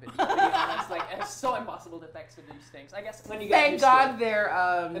productivity. To be honest, like it's so impossible to text with these things. I guess when you get Thank used God to it, they're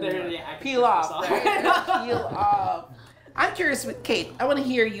I can peel turn off, this right? Peel off. I'm curious with Kate. I want to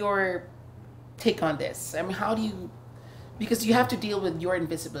hear your take on this. I mean, how do you? Because you have to deal with your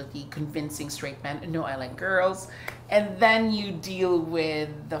invisibility, convincing straight men, no, I like girls, and then you deal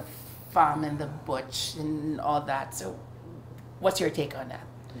with the femme and the butch and all that. So, what's your take on that?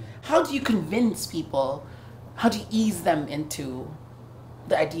 How do you convince people? How do you ease them into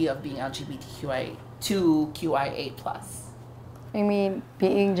the idea of being LGBTQIA plus? I mean,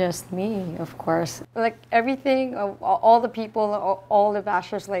 being just me, of course. Like everything, all the people, all the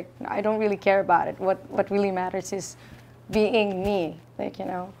bashers, like I don't really care about it. What really matters is being me, like you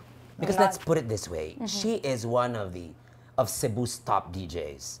know. Because let's put it this way, she is one of Cebu's top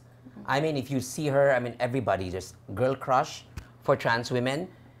DJs. I mean, if you see her, I mean, everybody just girl crush for trans women,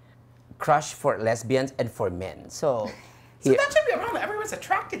 crush for lesbians, and for men. So So that should be a problem. Everyone's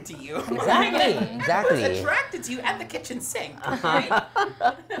attracted to you. Exactly, exactly. Everyone's attracted to you at the kitchen sink. Right?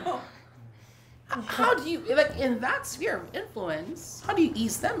 No. How do you, like, in that sphere of influence, how do you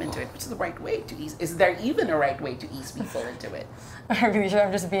ease them into it? What's the right way to ease? Is there even a right way to ease people into it? I'm really sure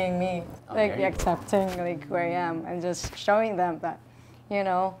I'm just being me, like accepting like who I am and just showing them that, you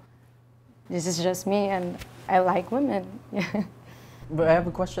know, this is just me and I like women. But I have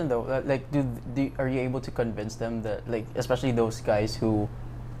a question though. Like, are you able to convince them that, like, especially those guys who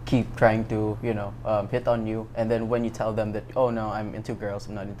keep trying to, you know, hit on you, and then when you tell them that, oh no, I'm into girls,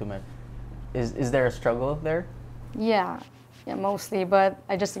 I'm not into men, is there a struggle there? Yeah, mostly, but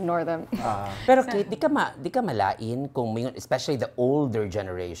I just ignore them. Pero Kate, di ka malain kung may, especially the older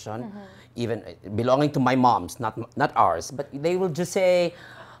generation, even belonging to my moms, not ours, but they will just say,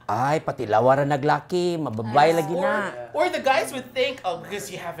 ay, pati lawara naglaki, mababay lagi na. Or the guys would think, oh,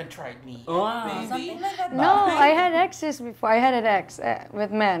 because you haven't tried me. Maybe. No, I had exes before. I had an ex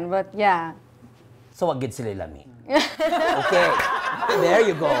with men, but yeah. So wag gid sila lami. Okay, there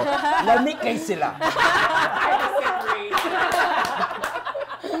you go. Lami kay sila.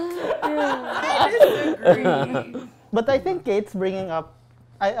 I disagree. But I think Kate's bringing up,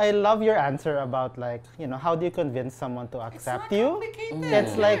 I love your answer about, like, you know, how do you convince someone to accept you? Complicated.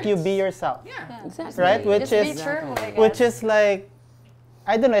 It's like you be yourself, Yeah. Exactly. right? Which Just be is true, I which guess. is like,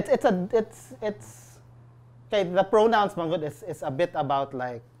 I don't know. It's okay. The pronouns manggod is a bit about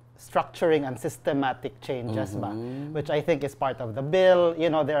like structuring and systematic changes, ba? Which I think is part of the bill. You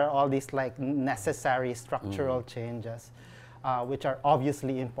know, there are all these like necessary structural changes, which are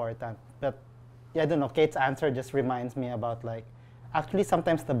obviously important. But yeah, I don't know. Kate's answer just reminds me about like, actually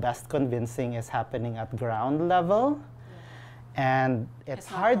sometimes the best convincing is happening at ground level, and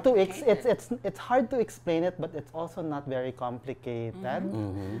it's not hard to complicated. it's hard to explain it, but it's also not very complicated.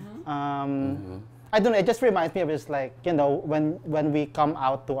 I don't know. It just reminds me of just like, you know, when we come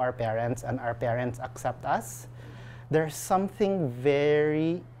out to our parents and our parents accept us, there's something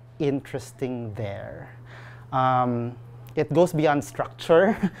very interesting there. It goes beyond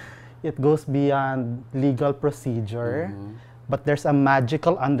structure. It goes beyond legal procedure. But there's a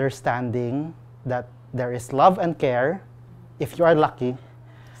magical understanding that there is love and care, if you are lucky,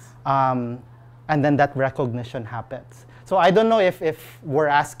 and then that recognition happens. So I don't know if we're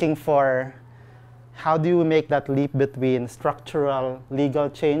asking for, how do you make that leap between structural legal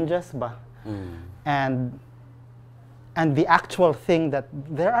changes and the actual thing that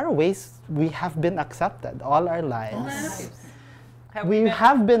there are ways we have been accepted all our lives. we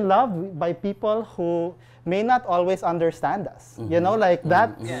have been loved by people who may not always understand us. You know, like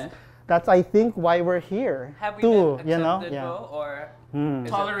that's I think why we're here Have we too. been You know, accepted though, or is it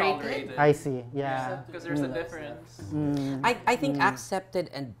Tolerated? I see. Yeah. Because there's a difference. I think accepted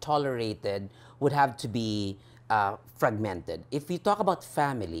and tolerated would have to be fragmented. If we talk about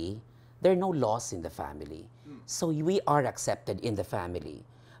family, there are no laws in the family. So we are accepted in the family.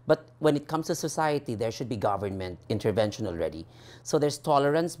 But when it comes to society, there should be government intervention already. So there's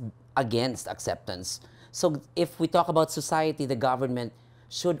tolerance against acceptance. So if we talk about society, the government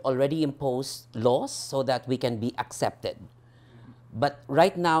should already impose laws so that we can be accepted. But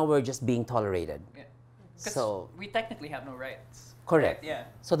right now, we're just being tolerated. Yeah. So we technically have no rights. correct. Yeah.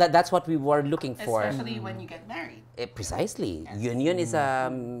 So that's what we were looking for. Especially when you get married. Precisely. Union is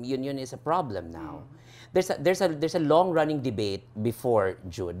a problem now. There's a long running debate before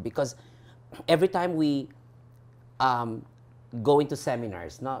Jude, because every time we go into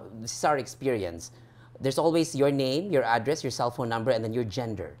seminars, now this is our experience. There's always your name, your address, your cell phone number, and then your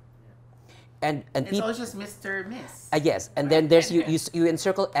gender. And It's people, always just Mr. Miss. yes, and then there's you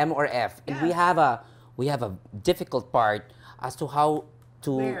encircle M or F, and we have a difficult part as to how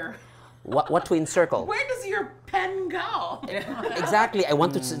to Where? what to encircle. Where does your pen go? Exactly. I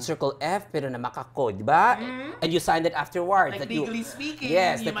want to encircle F, pero namak ako, di ba? And you sign it afterwards. Like that you, legally speaking,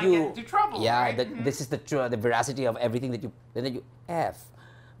 yes, you that might you, get into trouble. Yeah, right? that this is the veracity of everything that you, and then you F,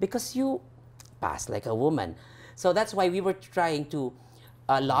 because you pass like a woman. So that's why we were trying to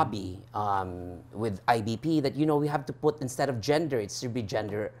lobby with IBP that, we have to put, instead of gender, it should be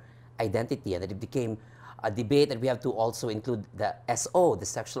gender identity, and that it became a debate that we have to also include the SO, the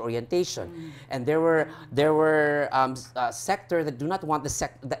sexual orientation. And there were sectors that do not want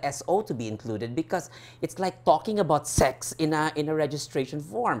the SO to be included, because it's like talking about sex in a registration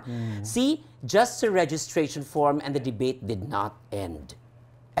form. See, just a registration form, and the debate did not end.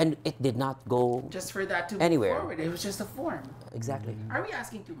 And it did not go Just for that to anywhere. move forward. It was just a form. Exactly. Are we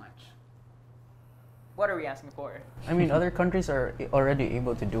asking too much? What are we asking for? I mean, other countries are already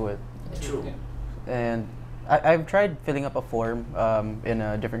able to do it. True. And I've tried filling up a form in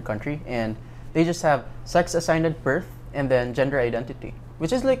a different country, and they just have sex assigned at birth and then gender identity,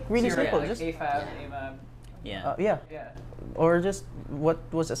 which is like really simple. Like just AFAB, AMAB. Yeah. yeah, Yeah. or just what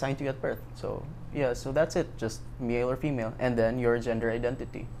was assigned to you at birth. So yeah, so that's it. Just male or female, and then your gender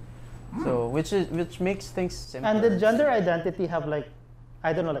identity. So which makes things simple. And the gender identity have like,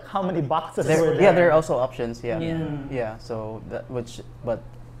 I don't know, like how many boxes were There, there? yeah, there are also options. Yeah, Yeah. yeah. So but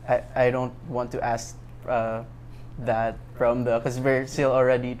I don't want to ask that from because we're still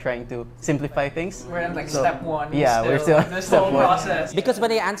already trying to simplify things. We're in like So, step one. yeah, we're still this step whole one. process. Because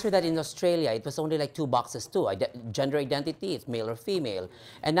when I answered that in Australia, it was only like 2 boxes too. Gender identity, it's male or female.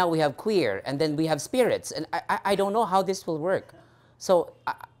 And now we have queer, and then we have spirits. And I don't know how this will work. So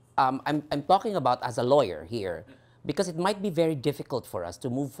I'm talking about as a lawyer here, because it might be very difficult for us to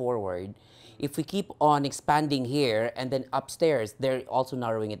move forward if we keep on expanding here, and then upstairs, they're also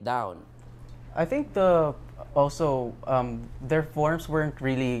narrowing it down. I think their forms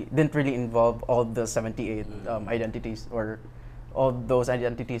didn't really involve all the 78 identities or all those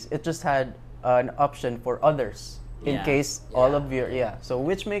identities. It just had an option for others in Yeah. case all of your so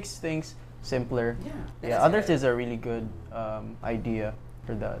which makes things simpler. Yeah, others is a really good idea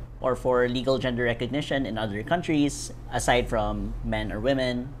for that. Or for legal gender recognition in other countries, aside from men or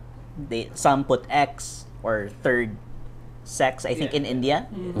women, some put X or third sex. I think in India.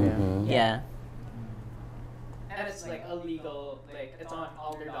 Yeah. And it's like a legal, like it's on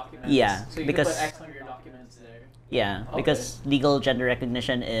all their documents. Yeah, So you because- can put X on your documents there. Yeah, because legal gender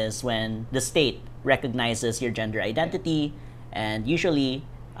recognition is when the state recognizes your gender identity, and usually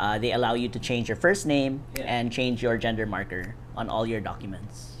they allow you to change your first name and change your gender marker on all your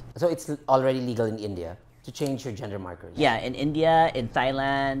documents. So it's already legal in India to change your gender markers. Yeah, in India, in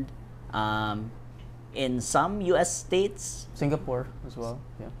Thailand, in some U.S. states, Singapore as well.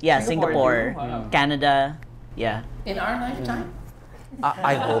 Yeah. yeah, Singapore Singapore, too? Wow. Canada, yeah. In our lifetime?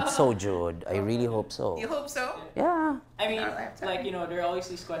 I hope so, Jude. I really hope so. You hope so? Yeah. I mean, Our lifetime. like, there are always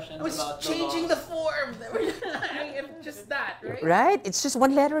these questions I was about changing the the form. That we're doing, just that, right? Right? It's just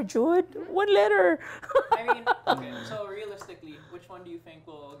one letter, Jude. One letter. I mean, okay, so realistically, which one do you think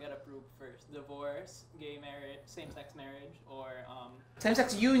will get approved first? Divorce, gay marriage, same-sex marriage, or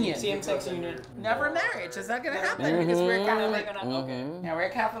Same-sex union. same-sex union? Never marriage. Is that going to happen? Mm-hmm. Because we're Never Catholic. gonna, okay. Yeah, we're a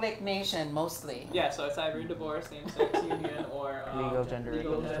Catholic nation, mostly. Yeah, so it's either divorce, same-sex union, or Legal gender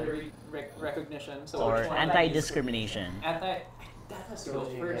recognition. So Or which one? anti-discrimination. That has to go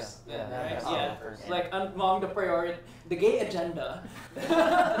first. Yeah, right? that's Yeah. first. Like among the priority, the gay agenda.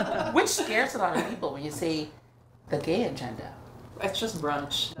 Which scares a lot of people when you say the gay agenda. It's just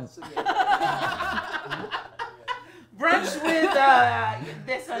brunch. That's the Brunch with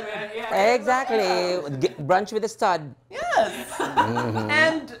this one. Exactly. Brunch with a stud. Yes.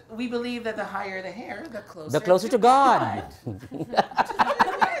 And we believe that the higher the hair, the closer to God. That's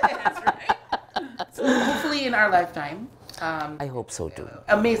right. So hopefully in our lifetime. I hope so too.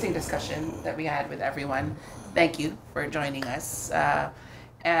 Amazing discussion that we had with everyone. Thank you for joining us.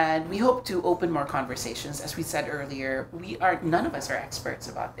 And we hope to open more conversations. As we said earlier, none of us are experts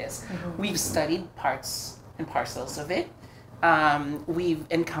about this. We've studied parts and parcels of it. We've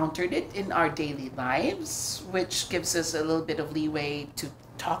encountered it in our daily lives, which gives us a little bit of leeway to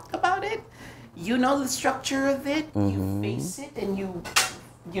talk about it. You know the structure of it. You face it, and you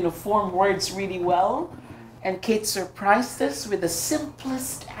form words really well. And Kate surprised us with the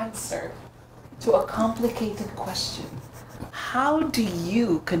simplest answer to a complicated question. How do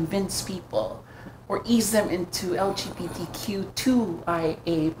you convince people or ease them into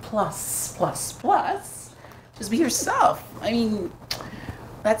LGBTQ2IA+++? Just be yourself. I mean,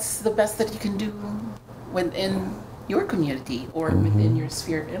 that's the best that you can do within your community or within your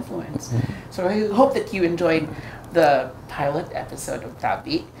sphere of influence. So I hope that you enjoyed the pilot episode of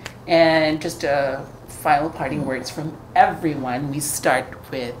Tabî. And just final parting words from everyone. We start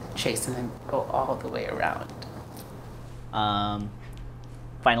with Chase and then go all the way around.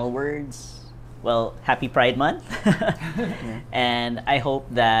 Final words. Well, happy Pride Month. And I hope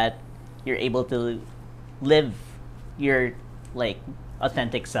that you're able to live your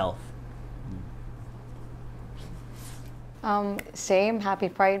authentic self. Same, happy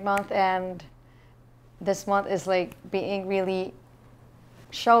Pride Month, and this month is like being really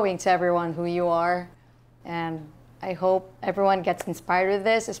showing to everyone who you are, and I hope everyone gets inspired with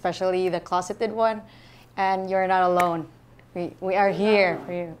this, especially the closeted one, and you're not alone. We are here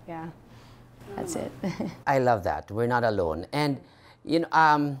for you. Yeah, that's it. I love that. We're not alone. And, We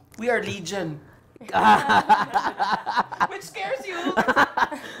are Legion. Which scares you?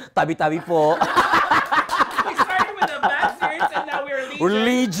 Tabi-tabi po. We started with the bastards and now we're Legion. We're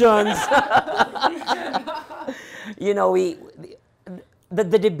legions.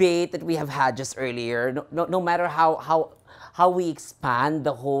 The debate that we have had just earlier, no matter how we expand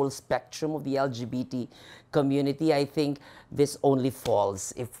the whole spectrum of the LGBT community, I think this only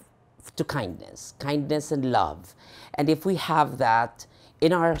falls to kindness and love. And if we have that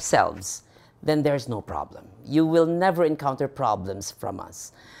in ourselves, then there's no problem. You will never encounter problems from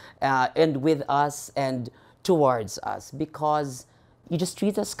us and with us and towards us, because you just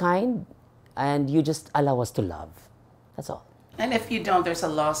treat us kind and you just allow us to love. That's all. And if you don't, there's a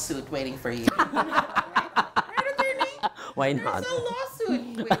lawsuit waiting for you. Right, attorney? Why not? There's a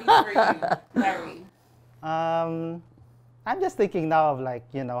lawsuit waiting for you, Larry. I'm just thinking now of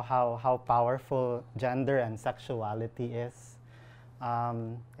how powerful gender and sexuality is.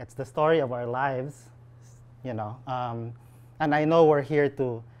 It's the story of our lives, and I know we're here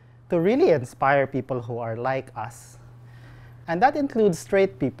to really inspire people who are like us, and that includes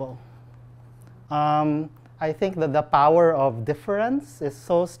straight people. I think that the power of difference is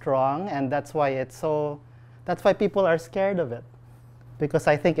so strong, and that's why people are scared of it, because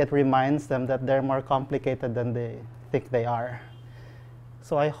I think it reminds them that they're more complicated than they think they are.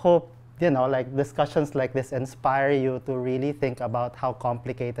 So I hope discussions like this inspire you to really think about how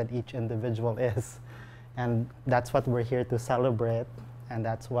complicated each individual is. And that's what we're here to celebrate. And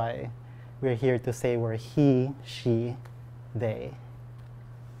that's why we're here to say we're he, she, they.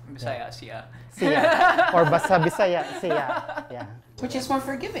 Bisaya, siya. Siya. Or basta Bisaya, siya. Yeah. Which is more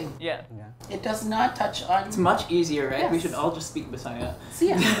forgiving. Yeah. It does not touch on... It's much easier, right? Yes. We should all just speak Bisaya.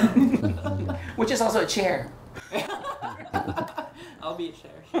 Siya. Which is also a chair. I'll be a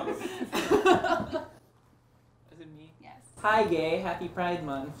chair. Is it me? Yes. Hi, gay. Happy Pride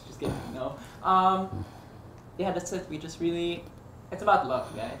Month. Just kidding. No. Yeah, that's it. We just really... It's about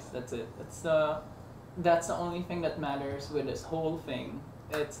love, guys. That's it. That's the only thing that matters with this whole thing.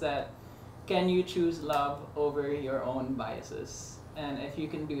 It's that, can you choose love over your own biases? And if you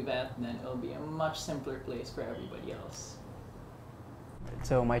can do that, then it'll be a much simpler place for everybody else.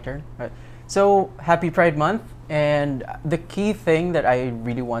 So my turn. Right. So happy Pride Month, and the key thing that I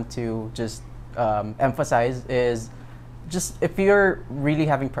really want to just emphasize is just if you're really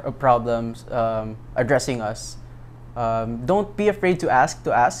having problems addressing us, don't be afraid to ask.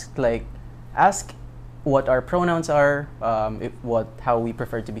 Like, ask what our pronouns are, how we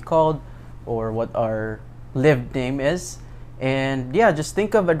prefer to be called, or what our lived name is, and yeah, just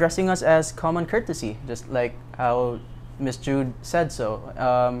think of addressing us as common courtesy, just like how Miss Jude said so.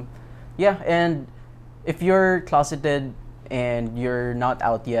 Yeah, and if you're closeted and you're not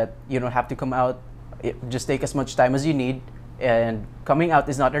out yet, you don't have to come out. Just take as much time as you need, And coming out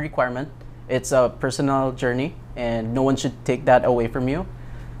is not a requirement. It's a personal journey, and no one should take that away from you.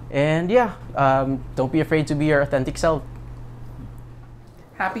 And yeah, don't be afraid to be your authentic self.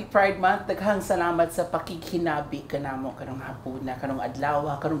 Happy Pride Month. Daghang salamat sa pakikinabi kanamo karong hapuna, karong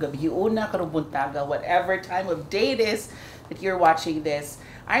adlaw, karong gabiuna, karong buntaga, whatever time of day it is that you're watching this.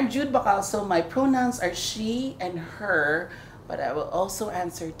 I'm Jude Bacalso. My pronouns are she and her, but I will also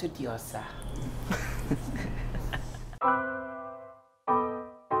answer to Diosa.